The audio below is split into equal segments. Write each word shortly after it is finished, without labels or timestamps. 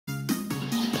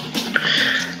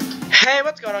Hey,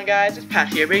 what's going on, guys? It's Pat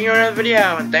here, bringing you another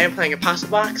video, and today I'm playing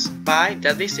Impossibox by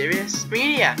Deadly Serious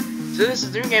Media. So this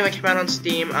is the new game that came out on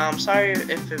Steam. Sorry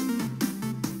if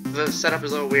the setup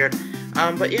is a little weird.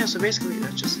 But yeah, so basically,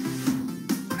 let's just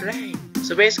play.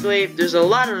 So basically, there's a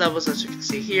lot of levels, as you can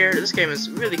see here. This game is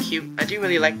really cute. I do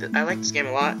really like it. I like this game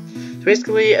a lot. So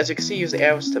basically, as you can see, use the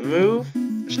arrows to move,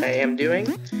 which I am doing,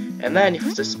 and then you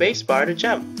press the space bar to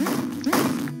jump.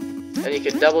 And you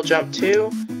can double jump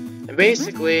too. And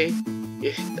basically,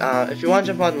 if you want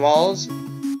to jump on walls,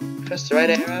 press the right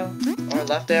arrow, or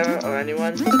left arrow, or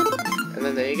anyone, and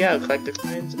then there you go, collect the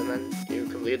coins, and then you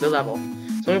complete the level. So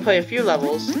I'm going to play a few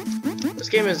levels. This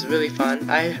game is really fun.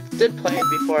 I did play it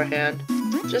beforehand,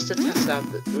 just to test out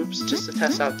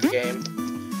the game.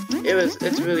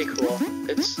 It's really cool.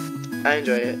 I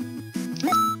enjoy it.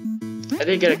 I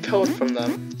did get a code from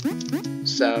them,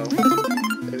 so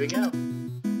there we go.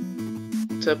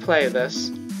 To play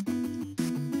this.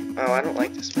 Oh, I don't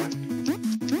like this one.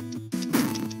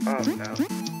 Oh no.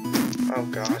 Oh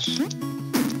gosh.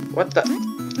 What the?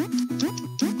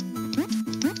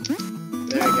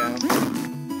 There we go.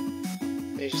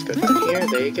 You just go down here,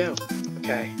 there you go.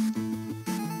 Okay.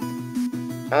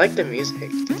 I like the music.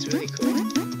 It's really cool.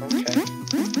 Okay.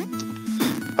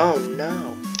 Oh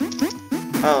no.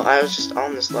 Oh, I was just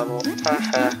on this level.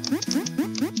 Haha.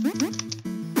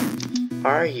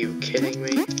 Are you kidding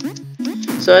me?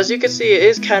 So as you can see, it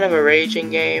is kind of a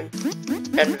raging game,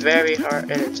 and very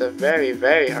hard, and it's a very,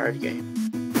 very hard game.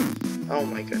 Oh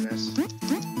my goodness.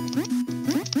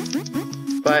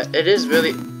 But it is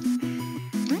really,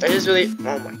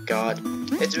 oh my god.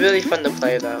 It's really fun to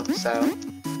play though, so.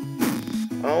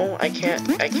 Oh, I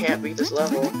can't beat this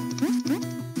level.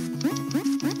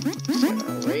 Just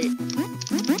gonna wait.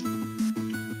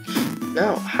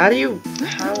 No, how do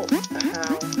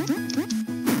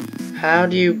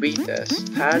you beat this?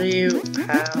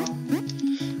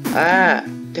 Ah,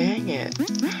 dang it. Oh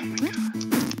my god.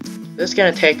 This is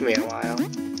gonna take me a while.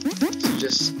 So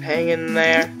just hang in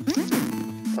there.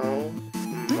 Oh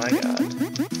my god.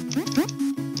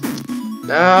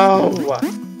 No!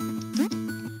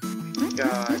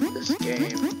 God, this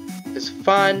game is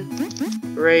fun,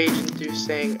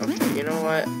 rage-inducing. Okay, you know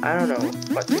what? I don't know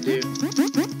what to do.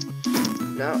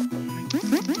 No.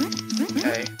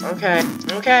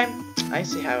 Okay. I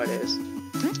see how it is.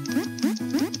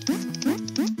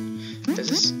 Is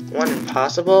this one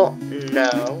impossible?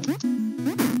 No.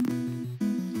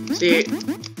 See,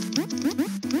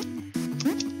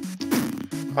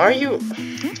 are you?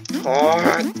 Oh.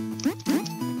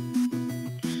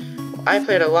 I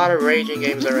played a lot of raging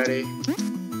games already.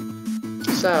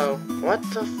 So, what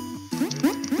the?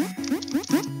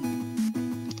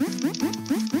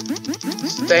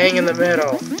 Staying in the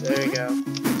middle. There you go.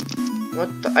 What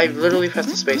the? I literally pressed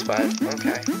the space button.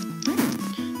 Okay.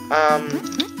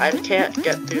 I can't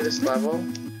get through this level.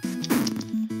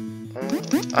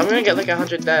 I'm gonna get like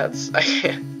 100 deaths. I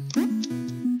can't.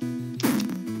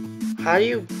 How do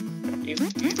you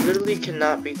literally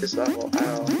cannot beat this level at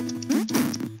all.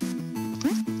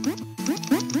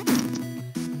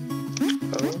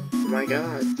 Oh my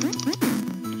god.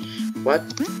 What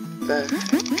the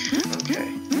heck? Okay.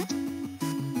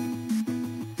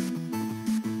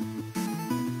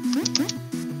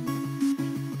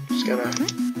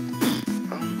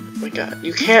 Oh my god,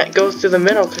 you can't go through the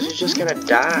middle because you're just gonna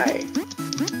die.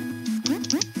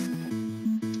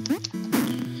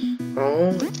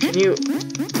 Oh, can you?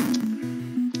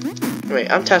 Wait,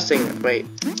 I'm testing. Wait.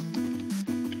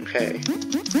 Okay.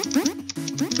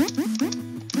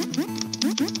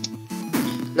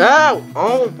 No!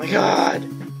 Oh my god!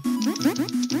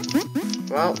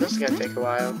 Well, this is gonna take a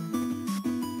while.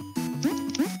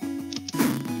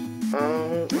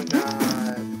 Oh my god.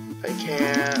 I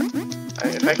can't.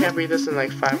 If I can't beat this in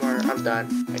like 5 more, I'm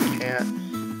done. I can't.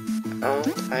 Oh,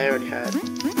 I already had.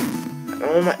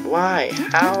 Oh my. Why?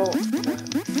 How?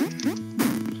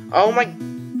 Oh my.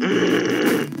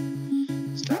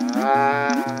 Stop.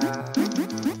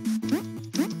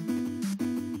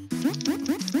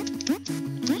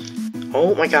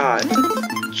 Oh my god.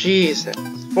 Jesus.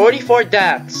 44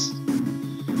 deaths.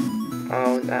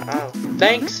 Oh, oh.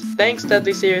 Thanks,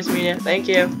 Deadly Serious Media. Thank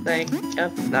you.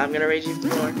 Yep, now I'm gonna rage even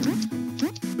more.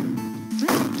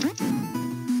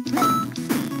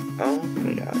 Oh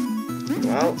my god.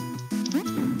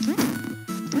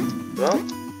 Well,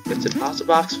 it's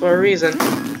Impossibox for a reason.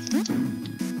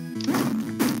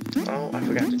 Oh, I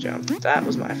forgot to jump. That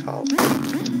was my fault.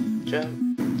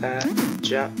 Jump.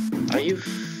 Are you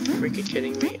freaking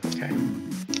kidding me? Okay.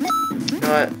 You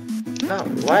know what? No,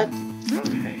 what?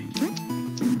 Okay.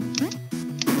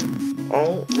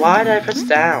 Oh, why did I press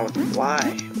down?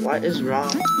 Why? What is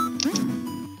wrong?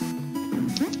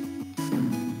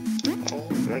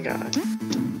 my god.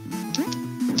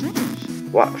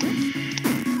 What?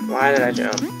 Why did I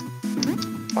jump?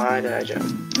 Why did I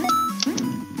jump?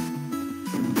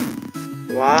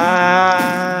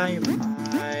 Why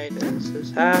does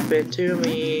this happen to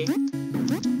me?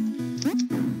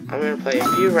 I'm gonna play a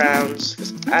few rounds,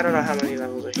 because I don't know how many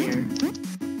levels are here.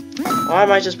 Or I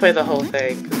might just play the whole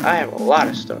thing, because I have a lot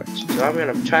of storage. So I'm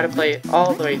gonna try to play it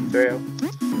all the way through.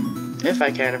 If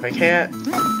I can. If I can't,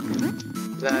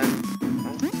 then...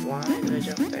 Oh, why did I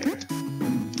jump there?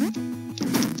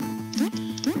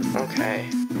 Okay.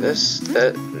 This...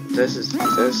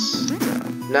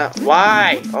 No.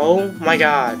 Why? Oh my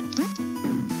god.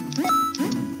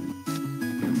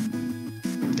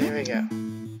 There we go.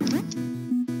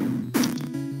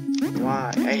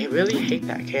 Why? I really hate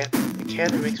that cat. The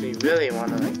cat makes me really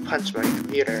want to like punch my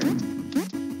computer.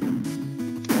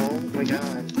 Oh my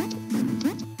god.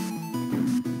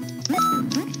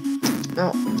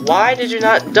 No. Why did you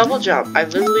not double jump? I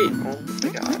literally... Oh my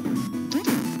god.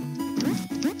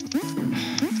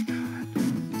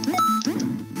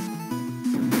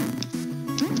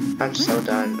 I'm so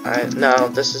done. No,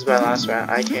 this is my last round.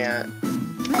 I can't.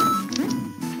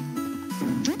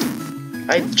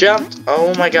 I jumped.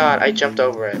 Oh my god, I jumped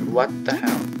over it. What the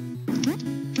hell?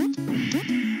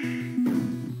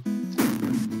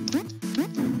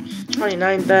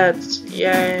 $29 beds.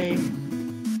 Yay.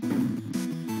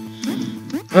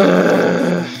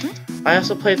 I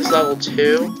also played this level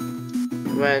too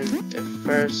when it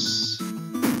first...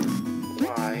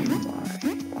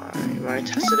 When I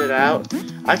tested it out,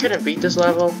 I couldn't beat this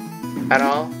level at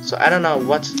all, so I don't know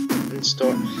what's in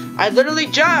store. I literally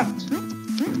jumped!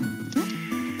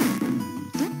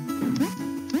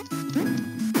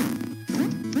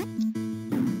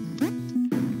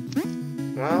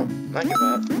 Well, I give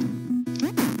up.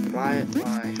 Why?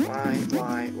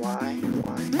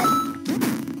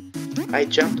 I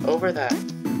jumped over that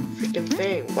freaking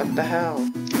thing. What the hell?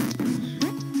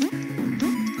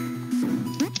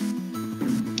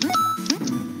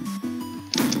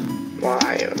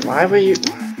 Why were you...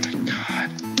 Oh my god.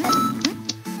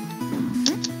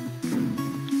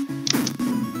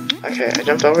 Okay, I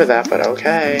jumped over that, but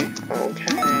okay.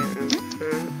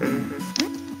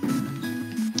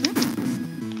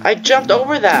 I jumped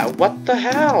over that! What the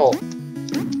hell?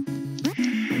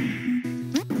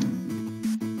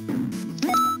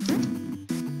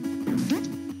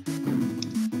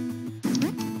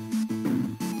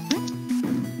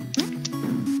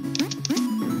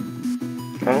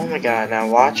 Oh my god, now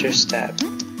watch your step.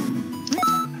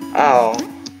 Oh,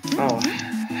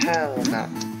 hell no.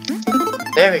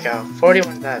 There we go,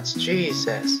 41 bets,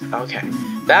 Jesus. Okay,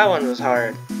 that one was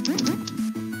hard.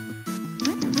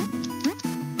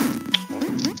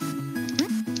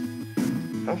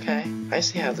 Okay, I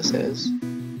see how this is.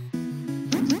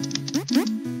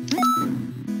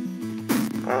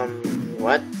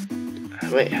 What?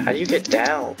 Wait, how do you get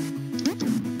down?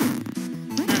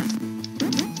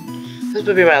 This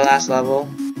would be my last level.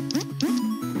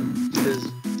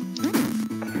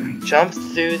 Jump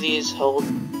through these, hold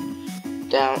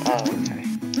down. Oh, okay.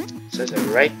 So it's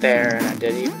right there, and I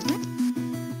didn't even.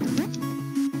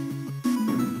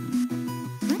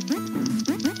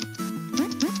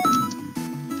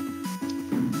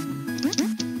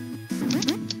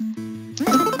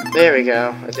 There we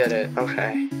go. I did it.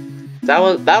 Okay. That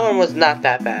one was not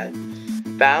that bad.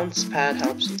 Bounce pad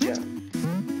helps you jump.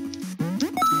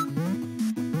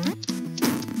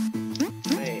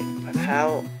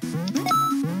 How?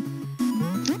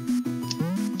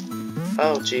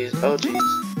 Oh jeez, oh jeez.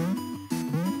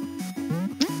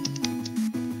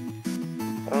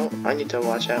 Oh, I need to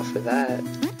watch out for that.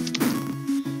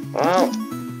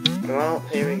 Well,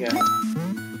 here we go.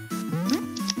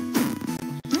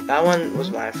 That one was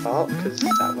my fault, because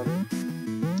that one...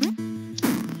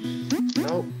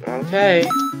 Nope, okay.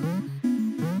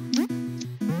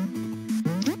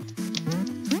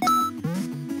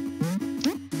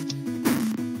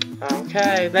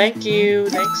 Okay, thank you.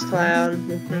 Thanks, clown.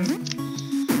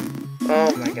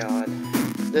 Oh my god.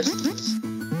 This is...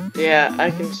 Yeah,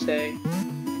 I can say...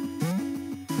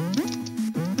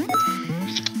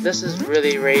 This is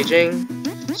really raging.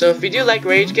 So if you do like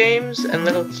rage games and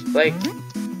little, like,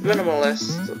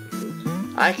 minimalist...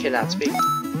 I cannot speak.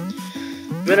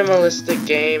 Minimalistic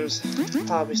games...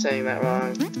 Probably saying that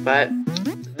wrong. But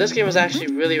this game was actually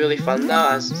really, really fun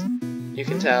though, as you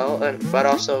can tell. But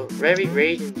also very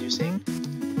rage-inducing.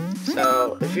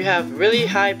 So, if you have really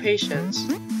high patience,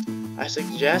 I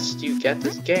suggest you get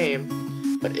this game,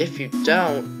 but if you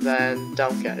don't, then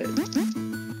don't get it.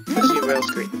 Because you will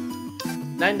scream.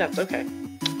 9 depths, okay.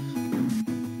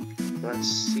 Let's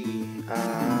see,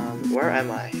 where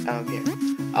am I? Oh, here.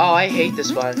 Oh, I hate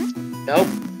this one. Nope.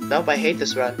 Nope, I hate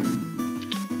this run.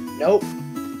 Nope.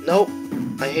 Nope.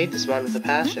 I hate this one with a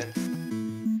passion.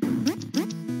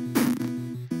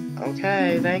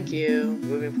 Okay, thank you.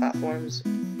 Moving platforms.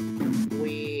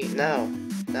 No.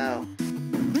 No.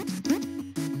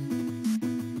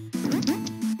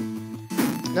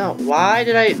 No, why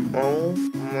did I... Oh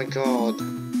my god.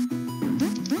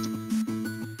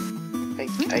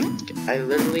 I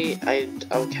literally...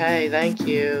 Okay, thank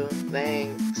you.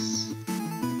 Thanks.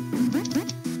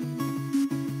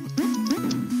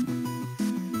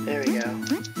 There we go.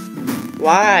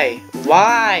 Why?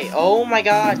 Why? Oh my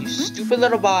god, you stupid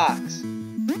little box.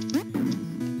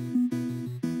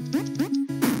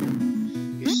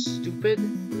 You stupid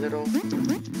little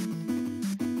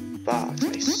box,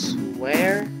 I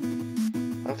swear.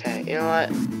 Okay, you know what?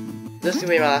 This is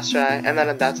gonna be my last try, and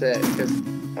then that's it, because...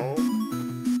 Oh.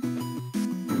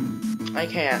 I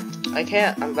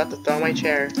can't. I'm about to throw my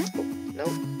chair. Oh,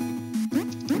 nope.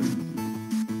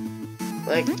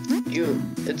 Like,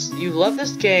 you love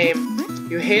this game,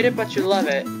 you hate it but you love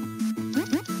it,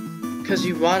 because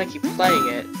you want to keep playing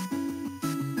it.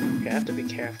 Okay, I have to be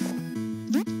careful.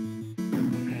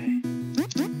 Okay.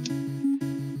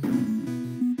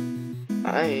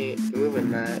 I ain't moving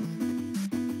that.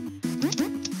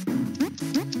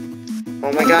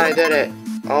 Oh my god, I did it!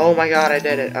 Oh my god, I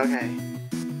did it, okay.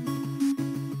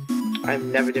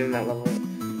 I'm never doing that level.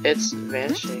 It's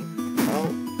vanishing. Oh.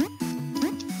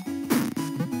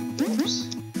 Whoops.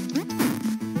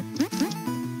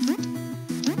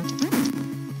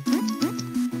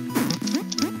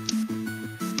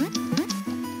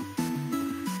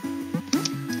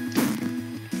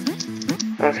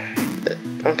 Okay.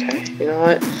 Okay. You know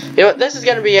what? You know what? This is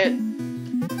gonna be it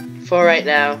for right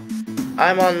now.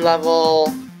 I'm on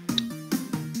level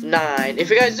 9. If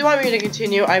you guys do want me to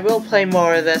continue, I will play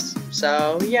more of this.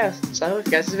 So, yes. So, if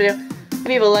you guys like this video,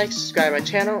 leave a like, subscribe to my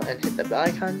channel, and hit the bell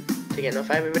icon to get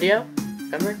notified of my video.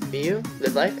 Remember, be you,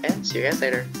 live life, and see you guys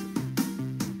later.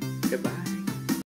 Goodbye.